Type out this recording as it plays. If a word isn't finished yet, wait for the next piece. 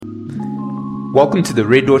Welcome to the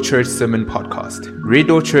Red Door Church Sermon Podcast. Red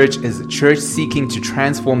Door Church is a church seeking to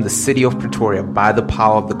transform the city of Pretoria by the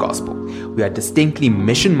power of the gospel. We are distinctly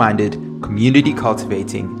mission-minded,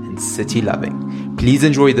 community-cultivating, and city-loving. Please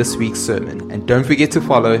enjoy this week's sermon, and don't forget to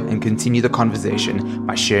follow and continue the conversation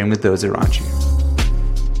by sharing with those around you.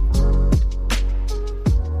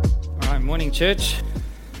 All right, morning, church.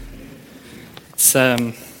 It's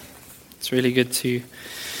really good to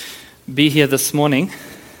be here this morning.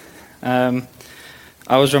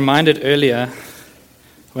 I was reminded earlier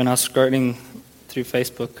when I was scrolling through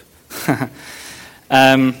Facebook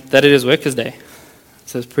that it is Workers' Day.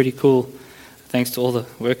 So it's pretty cool. Thanks to all the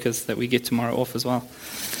workers that we get tomorrow off as well.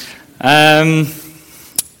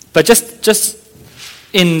 But just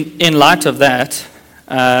in light of that,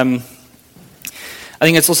 I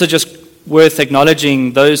think it's also just worth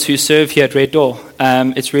acknowledging those who serve here at Red Door.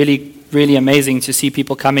 It's really, really amazing to see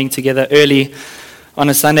people coming together early on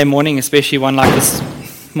a Sunday morning, especially one like this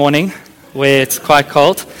morning where it's quite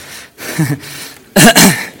cold.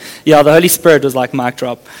 Yeah, the Holy Spirit was like mic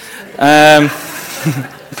drop.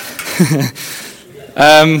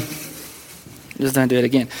 Just don't do it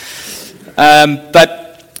again.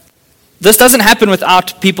 But this doesn't happen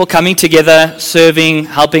without people coming together, serving,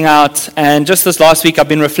 helping out. And just this last week, I've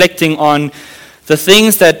been reflecting on the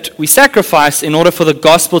things that we sacrifice in order for the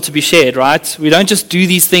gospel to be shared, right? We don't just do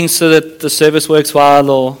these things so that the service works well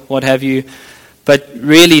or what have you, but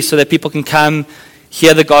really so that people can come,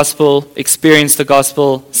 hear the gospel, experience the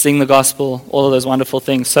gospel, sing the gospel, all of those wonderful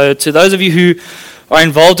things. So to those of you who are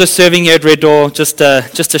involved with serving here at Red Door, just a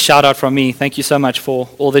shout out from me. Thank you so much for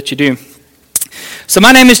all that you do. So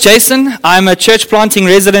my name is Jason. I'm a church planting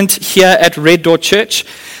resident here at Red Door Church.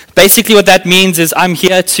 Basically what that means is I'm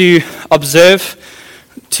here to observe,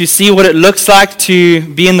 to see what it looks like to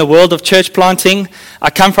be in the world of church planting. I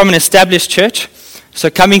come from an established church, so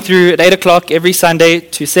coming through at 8 o'clock every Sunday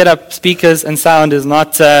to set up speakers and sound is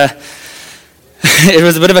not, it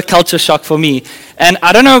was a bit of a culture shock for me. And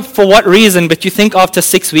I don't know for what reason, but you think after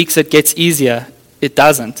 6 weeks it gets easier. It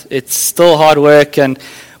doesn't. It's still hard work, and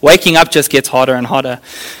waking up just gets harder and harder.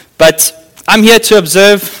 But I'm here to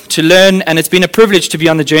observe, to learn, and it's been a privilege to be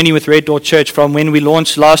on the journey with Red Door Church from when we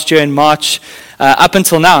launched last year in March up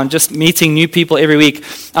until now, and just meeting new people every week.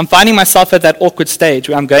 I'm finding myself at that awkward stage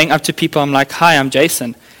where I'm going up to people, I'm like, hi, I'm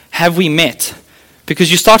Jason. Have we met? Because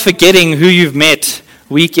you start forgetting who you've met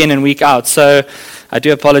week in and week out. So I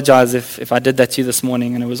do apologize if I did that to you this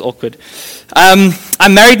morning and it was awkward. I'm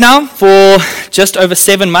married now for just over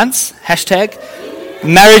 7 months. Hashtag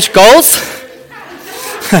marriage goals.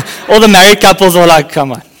 All the married couples are like,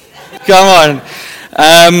 come on.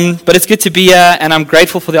 But it's good to be here, and I'm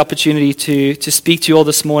grateful for the opportunity to speak to you all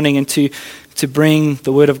this morning and to bring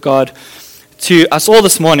the Word of God to us all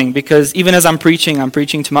this morning, because even as I'm preaching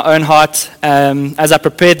to my own heart. As I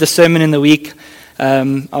prepared the sermon in the week,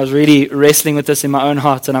 I was really wrestling with this in my own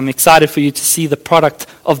heart, and I'm excited for you to see the product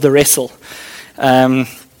of the wrestle.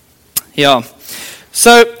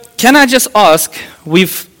 So can I just ask,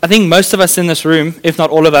 I think most of us in this room, if not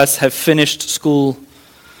all of us, have finished school,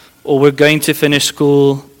 or we're going to finish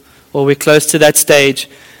school, or we're close to that stage.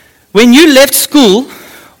 When you left school,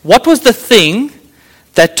 what was the thing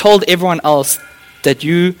that told everyone else that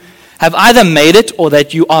you have either made it or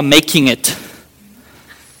that you are making it?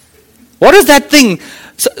 What is that thing?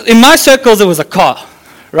 So in my circles, it was a car,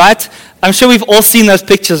 right? I'm sure we've all seen those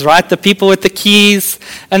pictures, right? The people with the keys,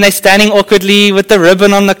 and they're standing awkwardly with the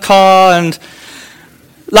ribbon on the car, and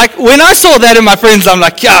like, when I saw that in my friends, I'm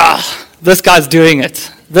like, yeah, this guy's doing it.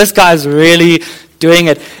 This guy's really doing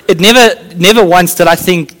it. It never once did I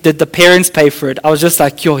think, did the parents pay for it? I was just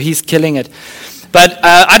like, yo, he's killing it. But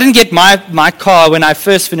I didn't get my car when I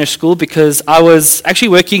first finished school, because I was actually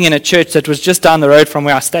working in a church that was just down the road from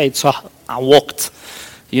where I stayed. So I walked,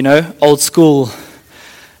 old school,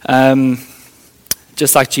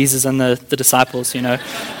 just like Jesus and the disciples,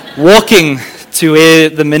 walking to where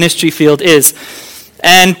the ministry field is.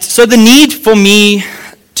 And so the need for me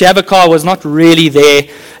to have a car was not really there.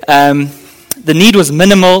 The need was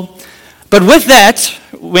minimal. But with that,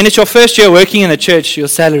 when it's your first year working in a church, your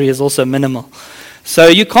salary is also minimal. So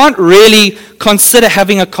you can't really consider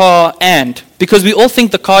having a car, because we all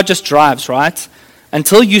think the car just drives, right?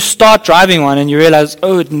 Until you start driving one and you realize,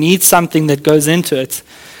 it needs something that goes into it.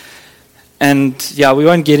 And yeah, we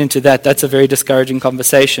won't get into that. That's a very discouraging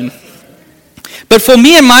conversation. But for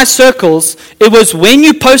me and my circles, it was when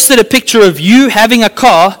you posted a picture of you having a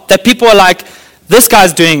car that people were like, this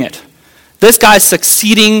guy's doing it. This guy's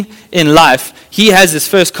succeeding in life. He has his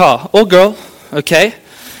first car. Or girl, okay?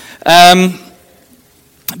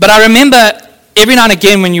 But I remember every now and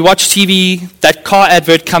again when you watch TV, that car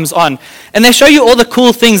advert comes on. And they show you all the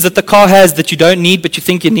cool things that the car has that you don't need but you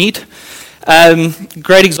think you need.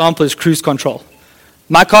 Great example is cruise control.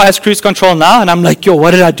 My car has cruise control now, and I'm like, yo,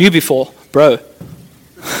 what did I do before? Bro.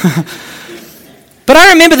 But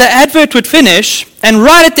I remember the advert would finish, and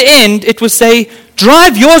right at the end, it would say,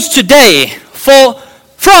 drive yours today from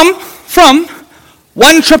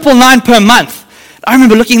 1,999 per month. I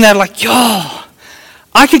remember looking at it like, yo,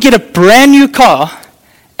 I could get a brand new car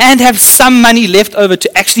and have some money left over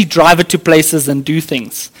to actually drive it to places and do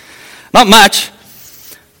things. Not much,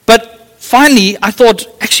 but finally I thought,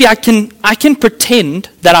 actually I can pretend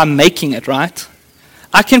that I'm making it, right?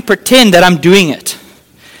 I can pretend that I'm doing it.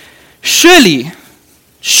 Surely,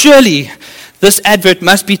 this advert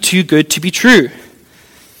must be too good to be true.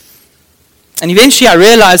 And eventually I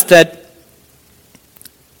realized that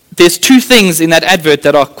there's two things in that advert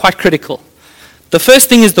that are quite critical. The first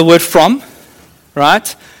thing is the word from,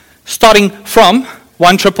 right? Starting from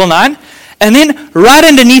 1,999, and then right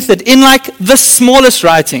underneath it, in like the smallest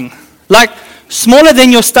writing, like smaller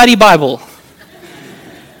than your study Bible,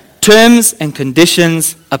 terms and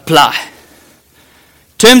conditions apply.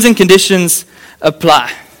 Terms and conditions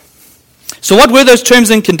apply. So what were those terms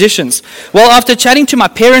and conditions? Well, after chatting to my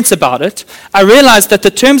parents about it, I realized that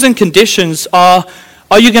the terms and conditions are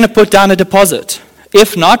you going to put down a deposit?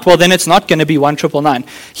 If not, well, then it's not going to be 1,999.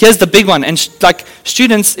 Here's the big one. And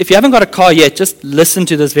students, if you haven't got a car yet, just listen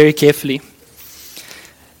to this very carefully.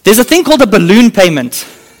 There's a thing called a balloon payment.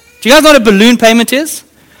 Do you guys know what a balloon payment is?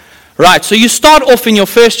 Right, so you start off in your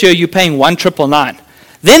first year, you're paying 1,999.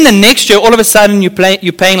 Then the next year, all of a sudden, you're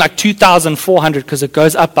paying like 2,400 because it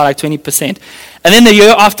goes up by like 20%. And then the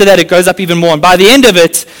year after that, it goes up even more. And by the end of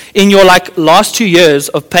it, in your like last 2 years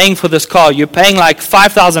of paying for this car, you're paying like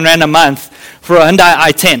 5,000 Rand a month for a Hyundai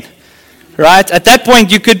i10. Right? At that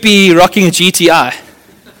point, you could be rocking a GTI.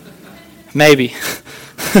 Maybe.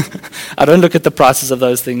 I don't look at the prices of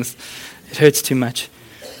those things. It hurts too much.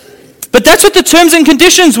 But that's what the terms and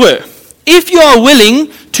conditions were. If you are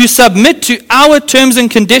willing to submit to our terms and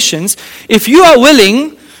conditions, if you are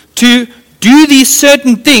willing to do these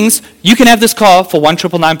certain things, you can have this car for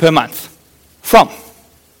 1,999 per month. From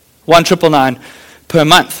 1,999 per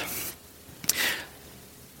month.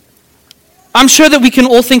 I'm sure that we can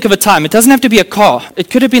all think of a time. It doesn't have to be a car.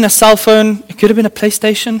 It could have been a cell phone. It could have been a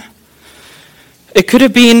PlayStation. It could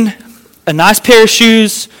have been a nice pair of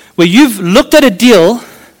shoes where you've looked at a deal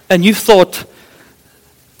and you've thought,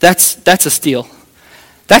 that's a steal.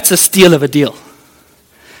 That's a steal of a deal.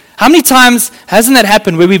 How many times hasn't that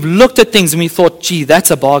happened where we've looked at things and we thought, gee, that's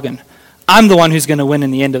a bargain. I'm the one who's going to win in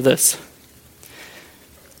the end of this.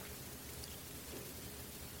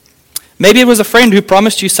 Maybe it was a friend who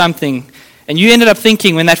promised you something and you ended up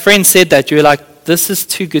thinking when that friend said that, you were like, this is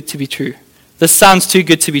too good to be true. This sounds too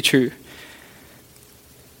good to be true.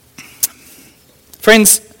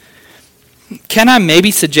 Friends, can I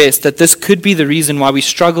maybe suggest that this could be the reason why we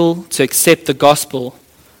struggle to accept the gospel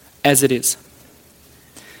as it is?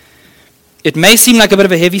 It may seem like a bit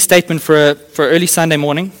of a heavy statement for early Sunday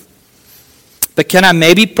morning, but can I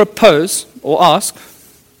maybe propose or ask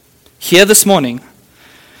here this morning,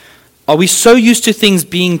 are we so used to things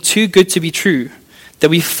being too good to be true that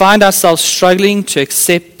we find ourselves struggling to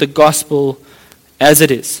accept the gospel as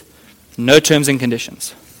it is? No terms and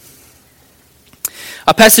conditions.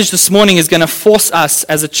 Our passage this morning is going to force us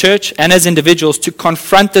as a church and as individuals to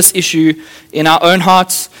confront this issue in our own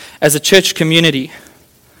hearts as a church community.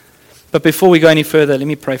 But before we go any further, let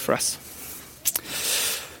me pray for us.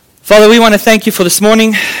 Father, we want to thank you for this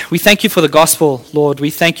morning. We thank you for the gospel, Lord. We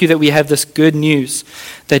thank you that we have this good news,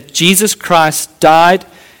 that Jesus Christ died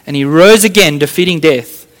and he rose again, defeating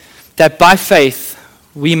death, that by faith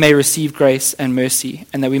we may receive grace and mercy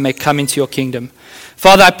and that we may come into your kingdom.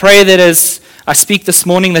 Father, I pray that as I speak this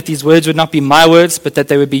morning that these words would not be my words, but that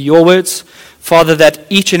they would be your words. Father, that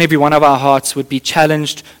each and every one of our hearts would be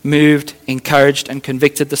challenged, moved, encouraged, and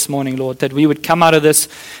convicted this morning, Lord. That we would come out of this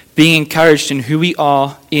being encouraged in who we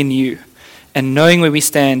are in you and knowing where we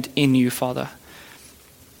stand in you, Father.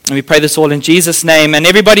 And we pray this all in Jesus' name. And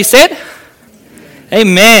everybody said?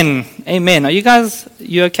 Amen. Amen. Are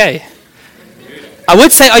you okay? I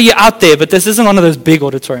would say, are you out there? But this isn't one of those big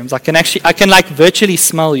auditoriums. I can like virtually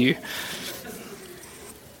smell you.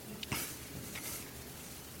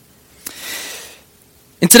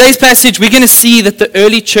 In today's passage, we're going to see that the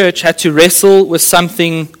early church had to wrestle with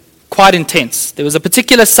something quite intense. There was a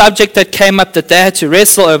particular subject that came up that they had to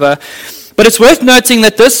wrestle over. But it's worth noting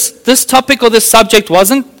that this topic or this subject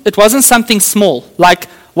wasn't something small, like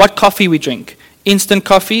what coffee we drink, instant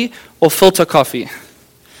coffee or filter coffee,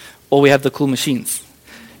 or we have the cool machines.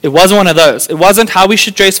 It wasn't one of those. It wasn't how we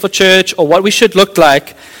should dress for church or what we should look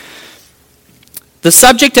like. The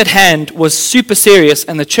subject at hand was super serious,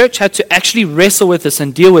 and the church had to actually wrestle with this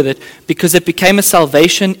and deal with it because it became a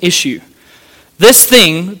salvation issue. This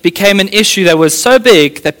thing became an issue that was so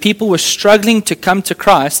big that people were struggling to come to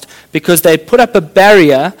Christ because they had put up a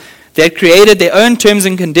barrier. They had created their own terms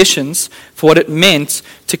and conditions for what it meant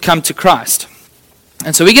to come to Christ.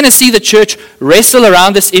 And so we're going to see the church wrestle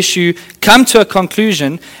around this issue, come to a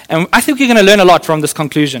conclusion, and I think we're going to learn a lot from this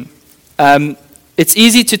conclusion. It's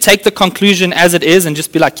easy to take the conclusion as it is and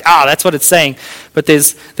just be like, that's what it's saying. But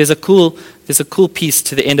there's a cool piece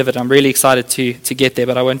to the end of it. I'm really excited to get there,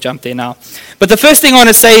 but I won't jump there now. But the first thing I want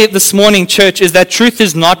to say this morning, church, is that truth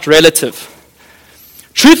is not relative.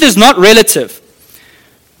 Truth is not relative.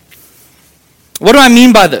 What do I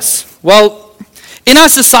mean by this? Well, in our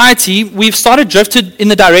society, we've started drifted in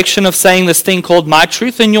the direction of saying this thing called my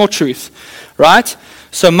truth and your truth, right?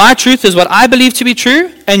 So my truth is what I believe to be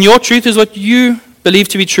true, and your truth is what you believe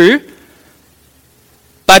to be true.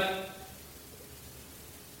 But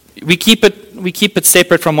we keep it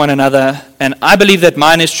separate from one another, and I believe that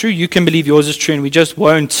mine is true, you can believe yours is true, and we just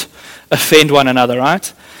won't offend one another,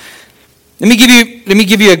 right? Let me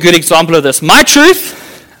give you a good example of this. My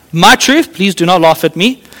truth, please do not laugh at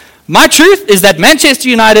me. My truth is that Manchester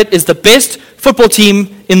United is the best football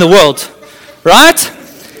team in the world, right?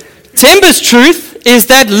 Temba's truth is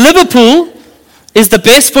that Liverpool is the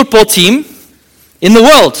best football team in the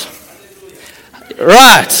world,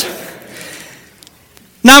 right?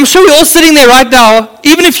 Now, I'm sure we're all sitting there right now,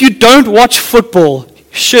 even if you don't watch football,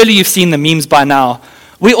 surely you've seen the memes by now.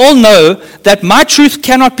 We all know that my truth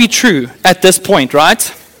cannot be true at this point,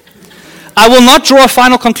 right? I will not draw a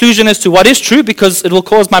final conclusion as to what is true because it will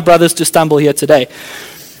cause my brothers to stumble here today.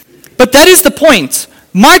 But that is the point.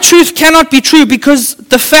 My truth cannot be true because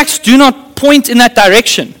the facts do not point in that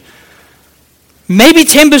direction. Maybe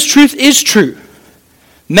Temba's truth is true.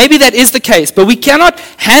 Maybe that is the case, but we cannot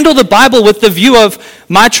handle the Bible with the view of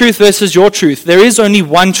my truth versus your truth. There is only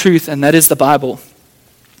one truth, and that is the Bible.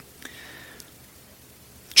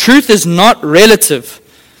 Truth is not relative.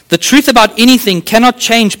 The truth about anything cannot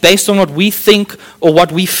change based on what we think or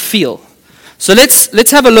what we feel. So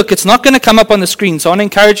let's have a look. It's not going to come up on the screen, so I want to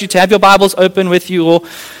encourage you to have your Bibles open with you or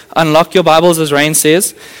unlock your Bibles, as Rain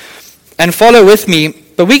says, and follow with me.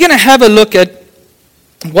 But we're going to have a look at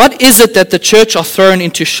what is it that the church are thrown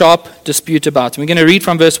into sharp dispute about. And we're going to read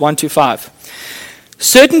from verse 1 to 5.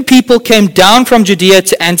 Certain people came down from Judea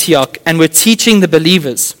to Antioch and were teaching the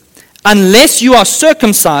believers, unless you are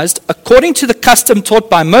circumcised according to the custom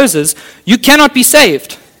taught by Moses, you cannot be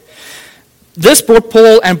saved. This brought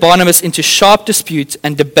Paul and Barnabas into sharp dispute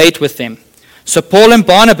and debate with them. So Paul and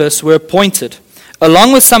Barnabas were appointed,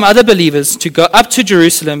 along with some other believers, to go up to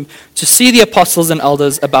Jerusalem to see the apostles and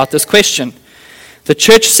elders about this question. The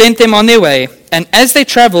church sent them on their way, and as they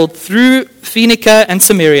traveled through Phoenicia and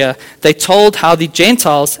Samaria, they told how the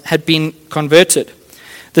Gentiles had been converted.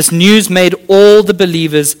 This news made all the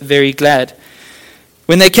believers very glad.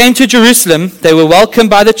 When they came to Jerusalem, they were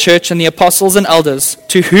welcomed by the church and the apostles and elders,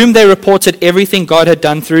 to whom they reported everything God had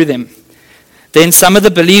done through them. Then some of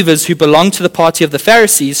the believers who belonged to the party of the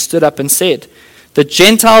Pharisees stood up and said, the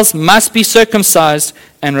Gentiles must be circumcised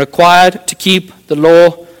and required to keep the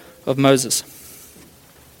law of Moses.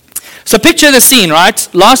 So picture the scene, right?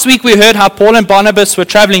 Last week we heard how Paul and Barnabas were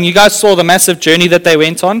traveling. You guys saw the massive journey that they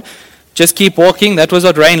went on. Just keep walking. That was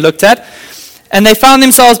what Rain looked at. And they found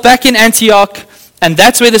themselves back in Antioch, and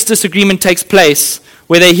that's where this disagreement takes place,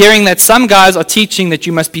 where they're hearing that some guys are teaching that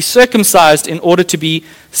you must be circumcised in order to be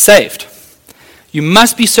saved. You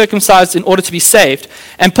must be circumcised in order to be saved.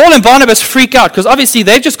 And Paul and Barnabas freak out, because obviously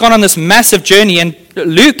they've just gone on this massive journey, and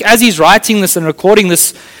Luke, as he's writing this and recording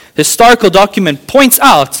this historical document, points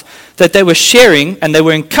out that they were sharing and they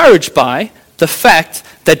were encouraged by the fact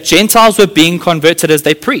that Gentiles were being converted as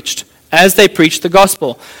they preached the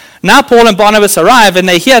gospel. Now Paul and Barnabas arrive and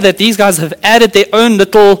they hear that these guys have added their own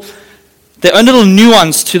little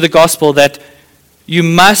nuance to the gospel, that you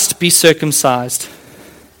must be circumcised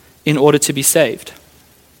in order to be saved.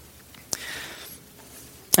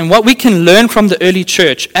 And what we can learn from the early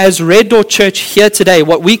church, as Red Door Church here today,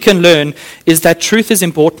 what we can learn is that truth is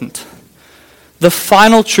important. The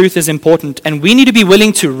final truth is important, and we need to be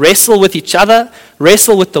willing to wrestle with each other,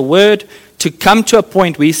 wrestle with the word, to come to a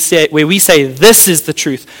point where we say, this is the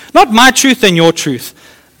truth. Not my truth and your truth.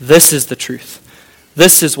 This is the truth.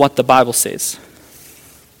 This is what the Bible says.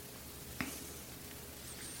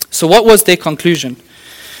 So what was their conclusion?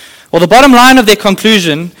 Well, the bottom line of their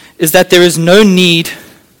conclusion is that there is no need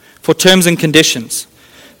for terms and conditions.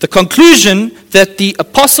 The conclusion that the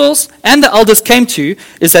apostles and the elders came to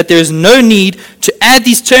is that there is no need to add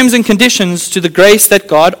these terms and conditions to the grace that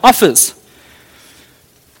God offers.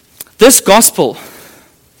 This gospel,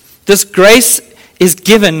 this grace is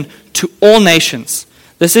given to all nations.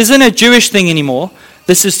 This isn't a Jewish thing anymore.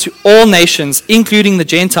 This is to all nations, including the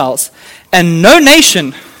Gentiles. And no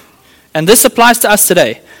nation, and this applies to us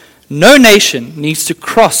today, no nation needs to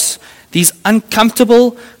cross these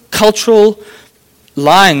uncomfortable cultural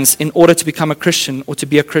lines in order to become a Christian or to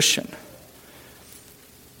be a Christian.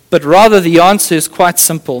 But rather, the answer is quite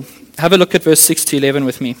simple. Have a look at verse 6 to 11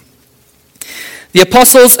 with me. The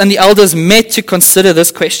apostles and the elders met to consider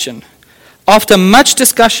this question. After much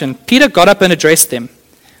discussion, Peter got up and addressed them.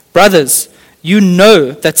 Brothers, you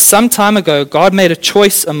know that some time ago God made a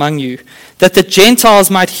choice among you, that the Gentiles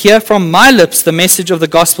might hear from my lips the message of the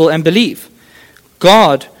gospel and believe.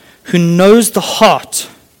 God, who knows the heart,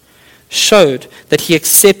 showed that he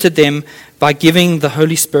accepted them by giving the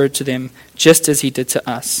Holy Spirit to them, just as he did to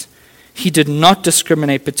us. He did not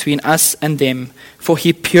discriminate between us and them, for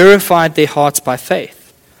he purified their hearts by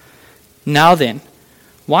faith. Now then,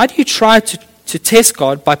 why do you try to test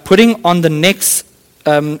God by putting on the necks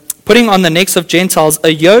of Gentiles a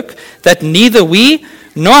yoke that neither we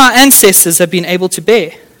nor our ancestors have been able to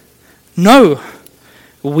bear? No,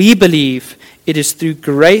 we believe it is through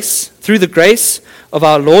the grace of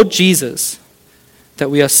our Lord Jesus that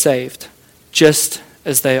we are saved, just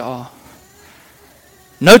as they are.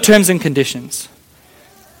 No terms and conditions.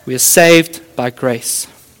 We are saved by grace.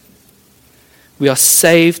 We are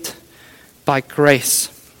saved by grace.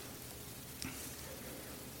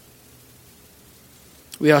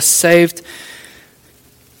 We are saved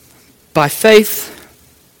by faith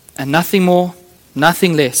and nothing more,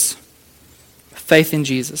 nothing less. Faith in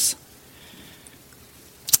Jesus.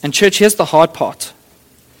 And church, here's the hard part.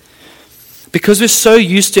 Because we're so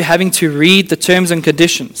used to having to read the terms and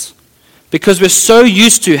conditions, because we're so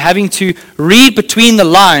used to having to read between the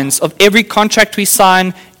lines of every contract we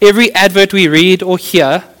sign, every advert we read or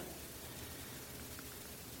hear,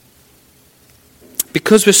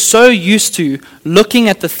 because we're so used to looking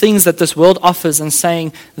at the things that this world offers and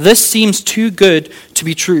saying, this seems too good to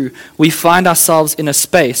be true, we find ourselves in a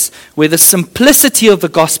space where the simplicity of the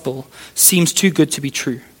gospel seems too good to be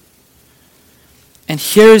true. And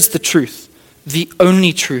here is the truth, the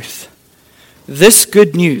only truth. This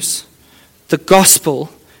good news, the gospel,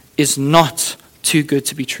 is not too good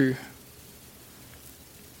to be true.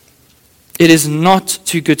 It is not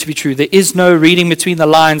too good to be true. There is no reading between the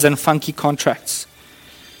lines and funky contracts.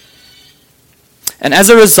 And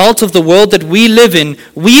as a result of the world that we live in,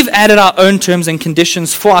 we've added our own terms and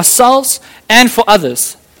conditions for ourselves and for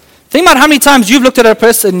others. Think about how many times you've looked at a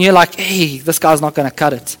person and you're like, hey, this guy's not going to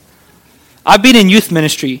cut it. I've been in youth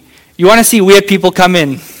ministry. You want to see weird people come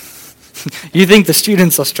in. You think the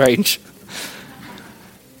students are strange.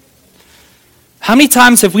 How many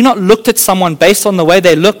times have we not looked at someone based on the way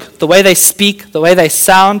they look, the way they speak, the way they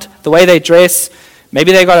sound, the way they dress?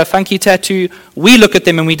 Maybe they got a funky tattoo. We look at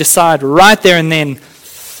them and we decide right there and then,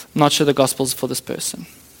 I'm not sure the gospel's for this person.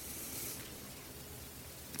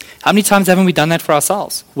 How many times haven't we done that for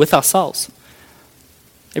ourselves, with ourselves?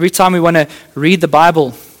 Every time we want to read the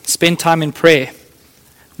Bible, spend time in prayer,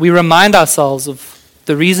 we remind ourselves of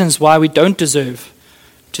the reasons why we don't deserve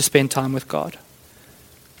to spend time with God.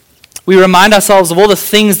 We remind ourselves of all the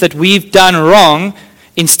things that we've done wrong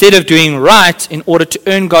instead of doing right in order to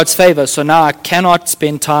earn God's favor. So now I cannot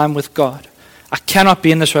spend time with God. I cannot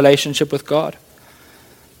be in this relationship with God.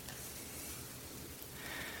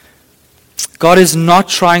 God is not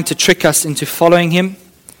trying to trick us into following Him.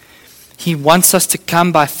 He wants us to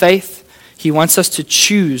come by faith. He wants us to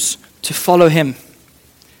choose to follow Him.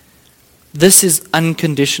 This is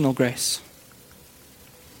unconditional grace.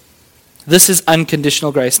 This is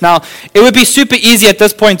unconditional grace. Now, it would be super easy at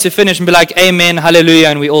this point to finish and be like, amen, hallelujah,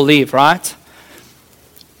 and we all leave, right?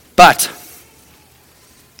 But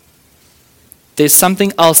there's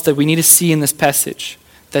something else that we need to see in this passage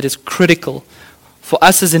that is critical for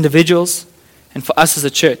us as individuals and for us as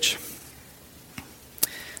a church.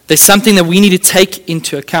 There's something that we need to take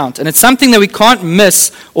into account, and it's something that we can't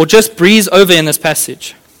miss or just breeze over in this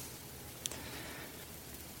passage.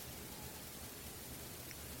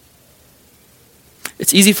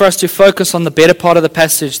 It's easy for us to focus on the better part of the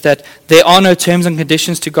passage, that there are no terms and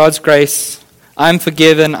conditions to God's grace. I'm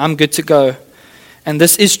forgiven, I'm good to go. And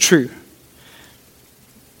this is true.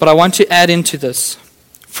 But I want to add into this,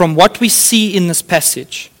 from what we see in this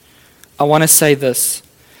passage, I want to say this.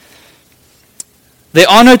 There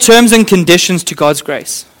are no terms and conditions to God's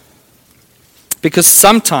grace. Because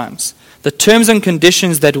sometimes the terms and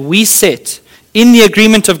conditions that we set in the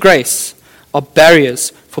agreement of grace are barriers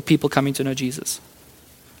for people coming to know Jesus.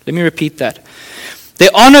 Let me repeat that. There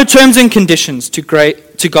are no terms and conditions to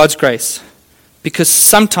God's grace, because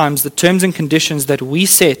sometimes the terms and conditions that we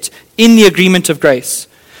set in the agreement of grace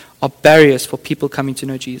are barriers for people coming to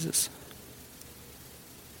know Jesus.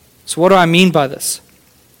 So what do I mean by this?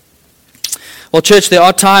 Well, church, there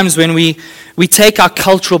are times when we take our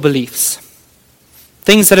cultural beliefs,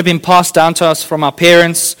 things that have been passed down to us from our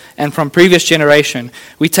parents and from previous generation.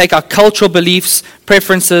 We take our cultural beliefs,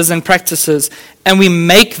 preferences, and practices, and we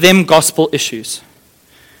make them gospel issues.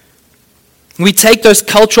 We take those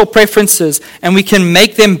cultural preferences and we can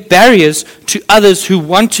make them barriers to others who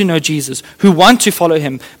want to know Jesus, who want to follow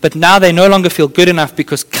him, but now they no longer feel good enough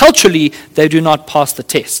because culturally they do not pass the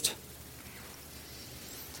test.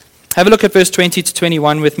 Have a look at verse 20 to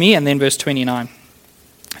 21 with me, and then verse 29.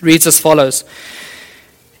 It reads as follows.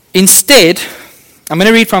 Instead, I'm going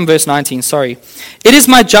to read from verse 19, sorry. It is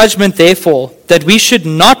my judgment, therefore, that we should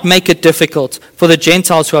not make it difficult for the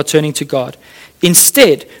Gentiles who are turning to God.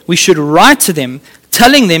 Instead, we should write to them,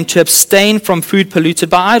 telling them to abstain from food polluted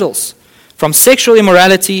by idols, from sexual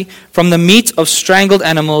immorality, from the meat of strangled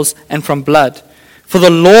animals, and from blood. For the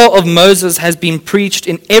law of Moses has been preached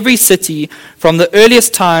in every city from the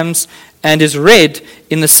earliest times and is read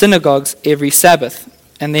in the synagogues every Sabbath.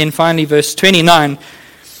 And then finally, verse 29.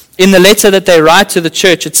 In the letter that they write to the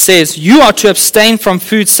church, it says, you are to abstain from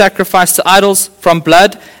food sacrificed to idols, from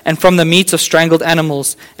blood, and from the meat of strangled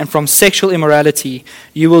animals, and from sexual immorality.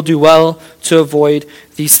 You will do well to avoid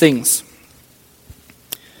these things.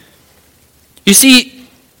 You see,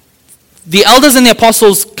 the elders and the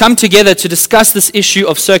apostles come together to discuss this issue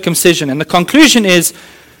of circumcision. And the conclusion is,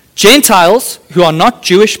 Gentiles who are not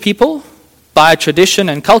Jewish people by tradition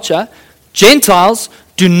and culture, Gentiles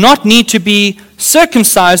do not need to be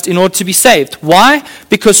circumcised in order to be saved. Why?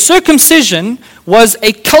 Because circumcision was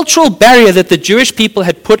a cultural barrier that the Jewish people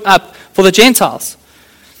had put up for the Gentiles.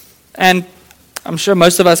 And I'm sure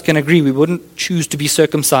most of us can agree we wouldn't choose to be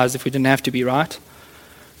circumcised if we didn't have to be, right?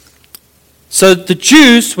 So the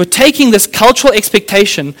Jews were taking this cultural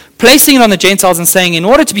expectation, placing it on the Gentiles and saying, in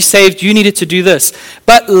order to be saved, you needed to do this.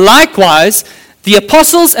 But likewise, the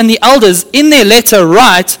apostles and the elders in their letter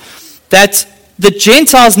write that the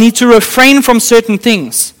Gentiles need to refrain from certain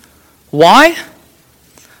things. Why?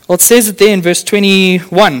 Well, it says it there in verse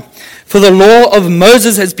 21. For the law of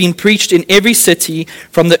Moses has been preached in every city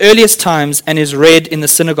from the earliest times and is read in the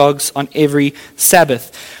synagogues on every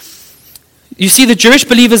Sabbath. You see, the Jewish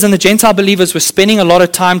believers and the Gentile believers were spending a lot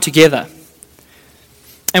of time together.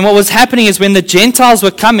 And what was happening is when the Gentiles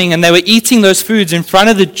were coming and they were eating those foods in front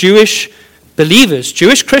of the Jewish believers,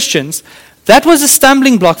 Jewish Christians, that was a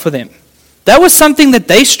stumbling block for them. That was something that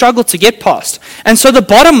they struggled to get past. And so the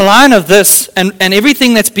bottom line of this and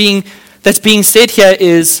everything that's being said here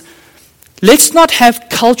is, let's not have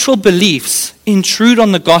cultural beliefs intrude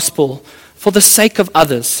on the gospel for the sake of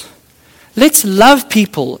others. Let's love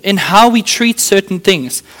people in how we treat certain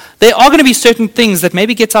things. There are going to be certain things that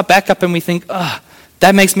maybe gets our back up and we think,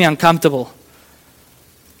 that makes me uncomfortable.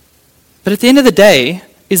 But at the end of the day,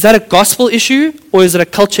 is that a gospel issue or is it a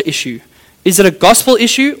culture issue? Is it a gospel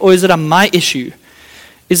issue or is it a my issue?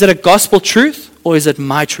 Is it a gospel truth or is it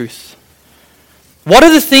my truth? What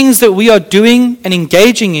are the things that we are doing and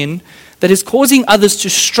engaging in that is causing others to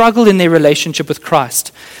struggle in their relationship with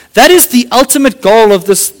Christ? That is the ultimate goal of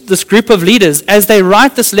this group of leaders. As they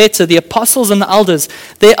write this letter, the apostles and the elders,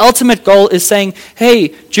 their ultimate goal is saying,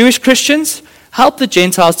 hey, Jewish Christians, help the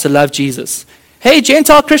Gentiles to love Jesus. Hey,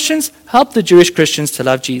 Gentile Christians, help the Jewish Christians to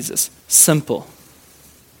love Jesus. Simple.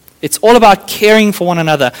 It's all about caring for one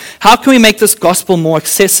another. How can we make this gospel more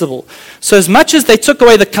accessible? So as much as they took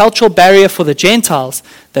away the cultural barrier for the Gentiles,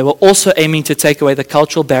 they were also aiming to take away the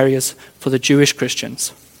cultural barriers for the Jewish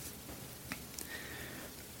Christians.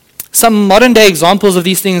 Some modern day examples of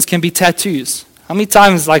these things can be tattoos. How many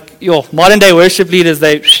times, like your modern day worship leaders,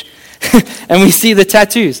 they and we see the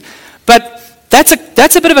tattoos. But that's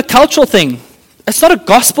a bit of a cultural thing. It's not a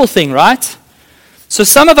gospel thing, right? So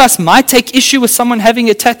some of us might take issue with someone having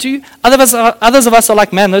a tattoo. Others of us are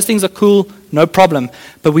like, man, those things are cool, no problem.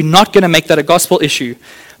 But we're not going to make that a gospel issue.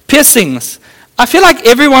 Piercings. I feel like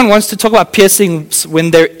everyone wants to talk about piercings when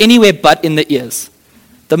they're anywhere but in the ears.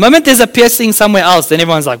 The moment there's a piercing somewhere else, then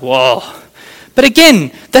everyone's like, whoa. But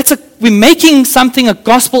again, we're making something a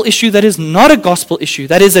gospel issue that is not a gospel issue.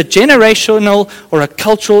 That is a generational or a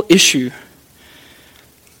cultural issue.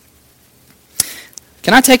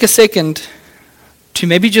 Can I take a second to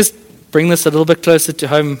maybe just bring this a little bit closer to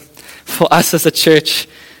home for us as a church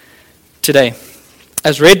today,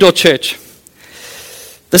 as Red Door Church?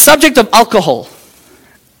 The subject of alcohol.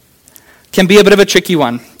 can be a bit of a tricky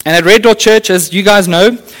one. And at Red Door Church, as you guys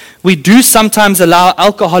know, we do sometimes allow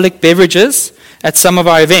alcoholic beverages at some of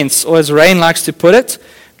our events, or as Rain likes to put it,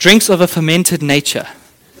 drinks of a fermented nature.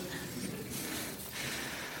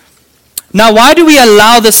 Now, why do we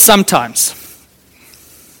allow this sometimes?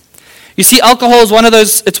 You see, alcohol is one of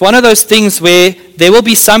those things where there will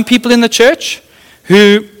be some people in the church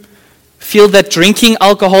who feel that drinking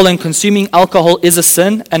alcohol and consuming alcohol is a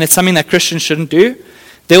sin and it's something that Christians shouldn't do.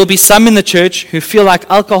 There will be some in the church who feel like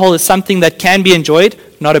alcohol is something that can be enjoyed,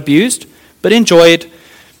 not abused, but enjoyed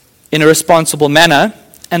in a responsible manner,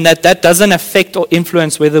 and that doesn't affect or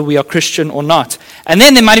influence whether we are Christian or not. And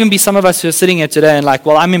then there might even be some of us who are sitting here today and like,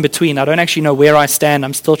 well, I'm in between. I don't actually know where I stand.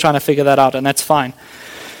 I'm still trying to figure that out, and that's fine.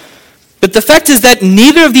 But the fact is that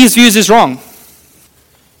neither of these views is wrong.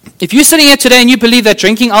 If you're sitting here today and you believe that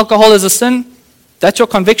drinking alcohol is a sin, that's your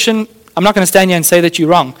conviction. I'm not going to stand here and say that you're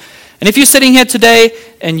wrong. And if you're sitting here today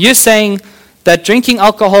and you're saying that drinking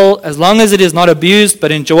alcohol, as long as it is not abused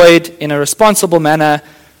but enjoyed in a responsible manner,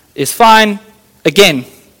 is fine, again,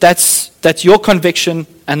 that's your conviction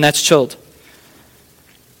and that's chilled.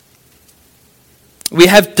 We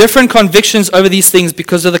have different convictions over these things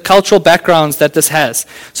because of the cultural backgrounds that this has.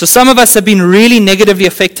 So some of us have been really negatively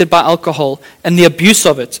affected by alcohol and the abuse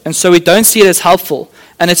of it, and so we don't see it as helpful,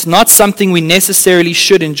 and it's not something we necessarily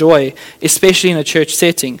should enjoy, especially in a church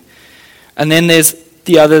setting. And then there's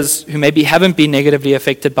the others who maybe haven't been negatively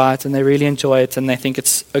affected by it, and they really enjoy it, and they think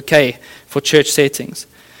it's okay for church settings.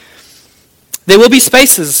 There will be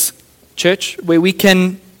spaces, church, where we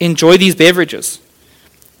can enjoy these beverages.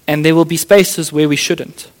 And there will be spaces where we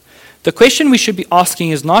shouldn't. The question we should be asking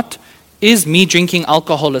is not, is me drinking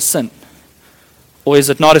alcohol a sin? Or is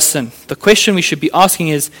it not a sin? The question we should be asking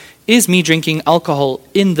is me drinking alcohol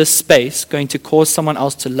in this space going to cause someone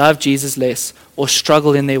else to love Jesus less or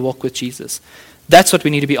struggle in their walk with Jesus? That's what we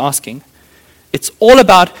need to be asking. It's all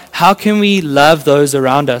about how can we love those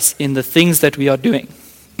around us in the things that we are doing.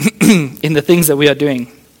 In the things that we are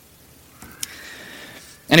doing.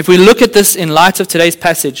 And if we look at this in light of today's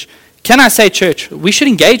passage, can I say, church, we should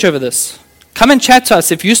engage over this. Come and chat to us.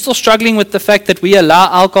 If you're still struggling with the fact that we allow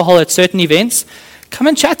alcohol at certain events, come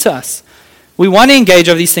and chat to us. We want to engage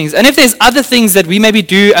over these things. And if there's other things that we maybe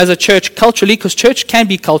do as a church culturally, because church can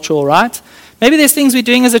be cultural, right? Maybe there's things we're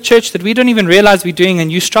doing as a church that we don't even realize we're doing and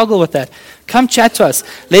you struggle with that. Come chat to us.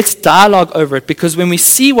 Let's dialogue over it, because when we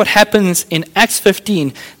see what happens in Acts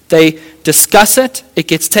 15, they discuss it, it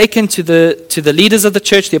gets taken to the leaders of the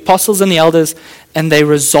church, the apostles and the elders, and they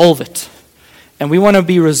resolve it. And we want to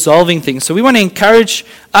be resolving things. So we want to encourage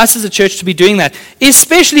us as a church to be doing that,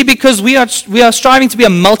 especially because we are striving to be a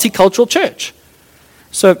multicultural church.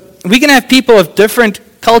 So we're going to have people of different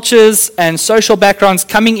cultures and social backgrounds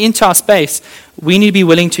coming into our space. We need to be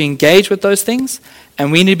willing to engage with those things,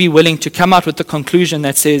 and we need to be willing to come out with the conclusion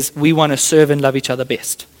that says we want to serve and love each other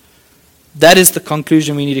best. That is the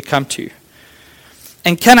conclusion we need to come to.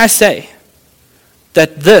 And can I say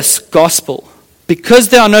that this gospel, because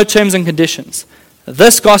there are no terms and conditions,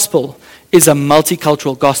 this gospel is a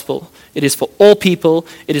multicultural gospel. It is for all people.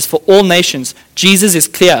 It is for all nations. Jesus is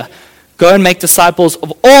clear. Go and make disciples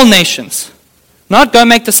of all nations. Not go and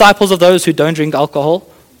make disciples of those who don't drink alcohol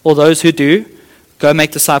or those who do. Go and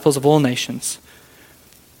make disciples of all nations.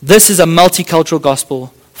 This is a multicultural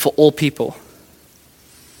gospel for all people.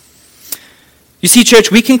 You see, church,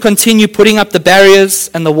 we can continue putting up the barriers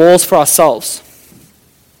and the walls for ourselves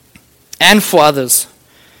and for others,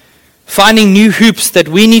 finding new hoops that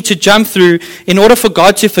we need to jump through in order for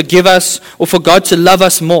God to forgive us or for God to love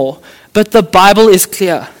us more. But the Bible is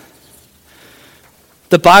clear.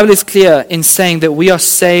 The Bible is clear in saying that we are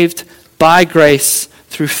saved by grace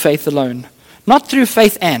through faith alone. Not through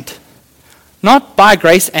faith and. Not by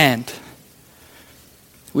grace and.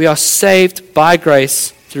 We are saved by grace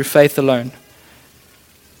through faith alone.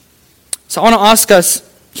 So I want to ask us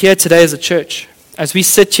here today as a church, as we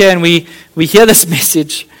sit here and we hear this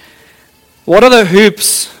message, what are the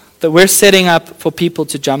hoops that we're setting up for people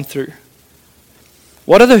to jump through?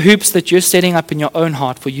 What are the hoops that you're setting up in your own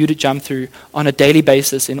heart for you to jump through on a daily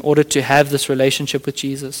basis in order to have this relationship with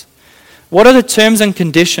Jesus? What are the terms and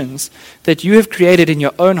conditions that you have created in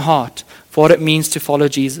your own heart for what it means to follow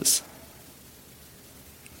Jesus?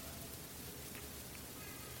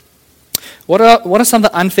 What are some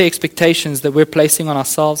of the unfair expectations that we're placing on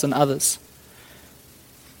ourselves and others?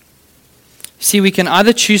 See, we can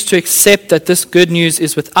either choose to accept that this good news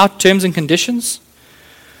is without terms and conditions,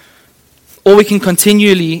 or we can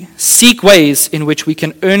continually seek ways in which we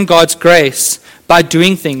can earn God's grace by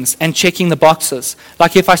doing things and checking the boxes.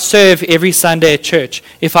 Like if I serve every Sunday at church,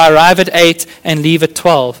 if I arrive at 8 and leave at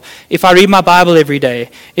 12, if I read my Bible every day,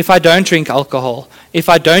 if I don't drink alcohol, if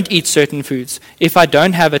I don't eat certain foods, if I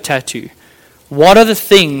don't have a tattoo. What are the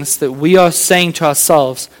things that we are saying to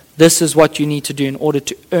ourselves, this is what you need to do in order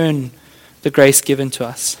to earn the grace given to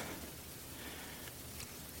us?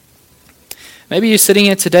 Maybe you're sitting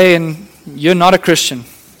here today and you're not a Christian.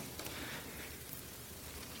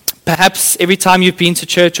 Perhaps every time you've been to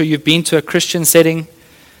church or you've been to a Christian setting,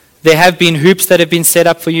 there have been hoops that have been set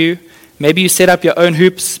up for you. Maybe you set up your own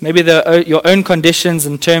hoops. Maybe your own conditions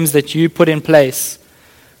and terms that you put in place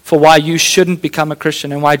for why you shouldn't become a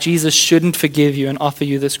Christian and why Jesus shouldn't forgive you and offer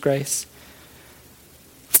you this grace.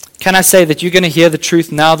 Can I say that you're going to hear the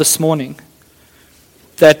truth now this morning?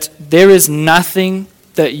 That there is nothing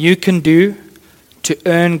that you can do to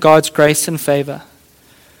earn God's grace and favor.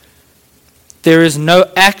 There is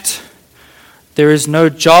no act, there is no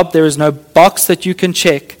job, there is no box that you can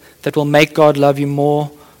check that will make God love you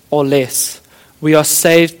more or less. We are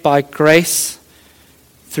saved by grace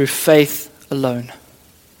through faith alone.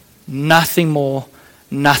 Nothing more,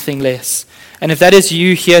 nothing less. And if that is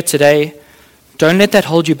you here today, don't let that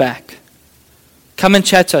hold you back. Come and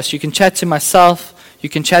chat to us. You can chat to myself, you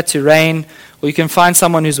can chat to Rain, or you can find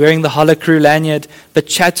someone who's wearing the Holler Crew lanyard, but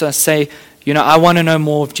chat to us. Say, I want to know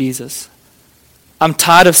more of Jesus. I'm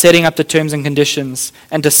tired of setting up the terms and conditions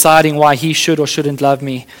and deciding why he should or shouldn't love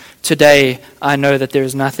me. Today, I know that there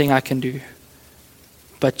is nothing I can do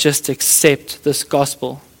but just accept this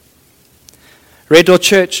gospel. Red Door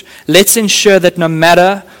Church, let's ensure that no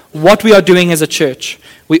matter what we are doing as a church,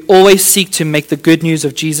 we always seek to make the good news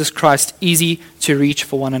of Jesus Christ easy to reach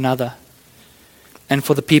for one another and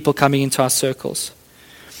for the people coming into our circles.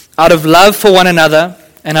 Out of love for one another,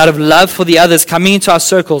 and out of love for the others coming into our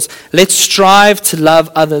circles, let's strive to love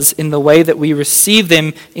others in the way that we receive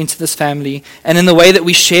them into this family and in the way that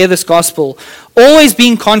we share this gospel, always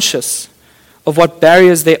being conscious of what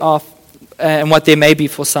barriers there are and what there may be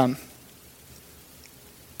for some.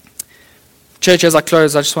 Church, as I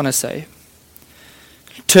close, I just want to say,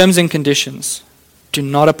 terms and conditions do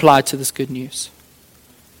not apply to this good news.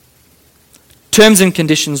 Terms and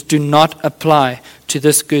conditions do not apply to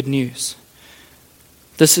this good news.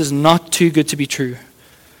 This is not too good to be true.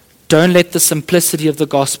 Don't let the simplicity of the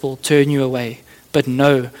gospel turn you away, but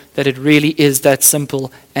know that it really is that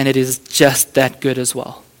simple and it is just that good as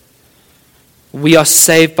well. We are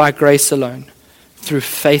saved by grace alone, through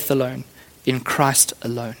faith alone, in Christ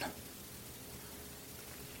alone.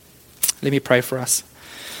 Let me pray for us.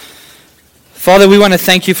 Father, we want to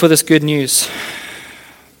thank you for this good news.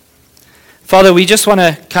 Father, we just want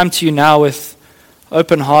to come to you now with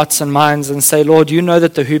open hearts and minds and say, Lord, you know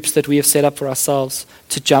that the hoops that we have set up for ourselves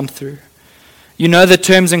to jump through. You know the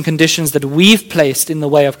terms and conditions that we've placed in the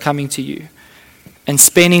way of coming to you and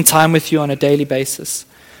spending time with you on a daily basis.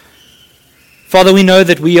 Father, we know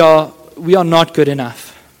that we are not good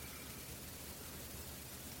enough.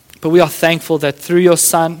 But we are thankful that through your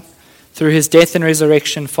Son, through his death and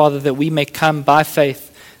resurrection, Father, that we may come by faith,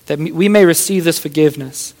 that we may receive this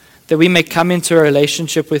forgiveness, that we may come into a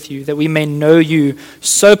relationship with you, that we may know you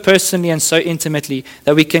so personally and so intimately,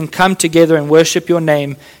 that we can come together and worship your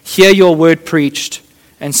name, hear your word preached,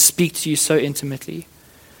 and speak to you so intimately.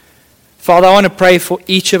 Father, I want to pray for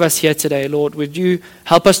each of us here today, Lord. Would you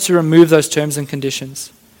help us to remove those terms and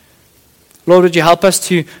conditions? Lord, would you help us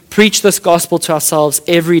to preach this gospel to ourselves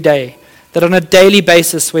every day, that on a daily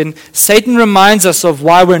basis when Satan reminds us of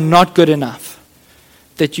why we're not good enough,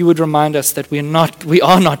 that you would remind us that we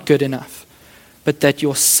are not good enough, but that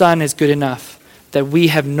your Son is good enough, that we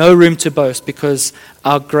have no room to boast because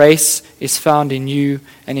our grace is found in you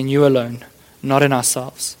and in you alone, not in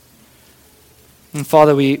ourselves. And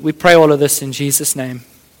Father, we pray all of this in Jesus' name.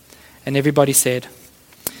 And everybody said,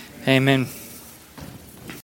 Amen.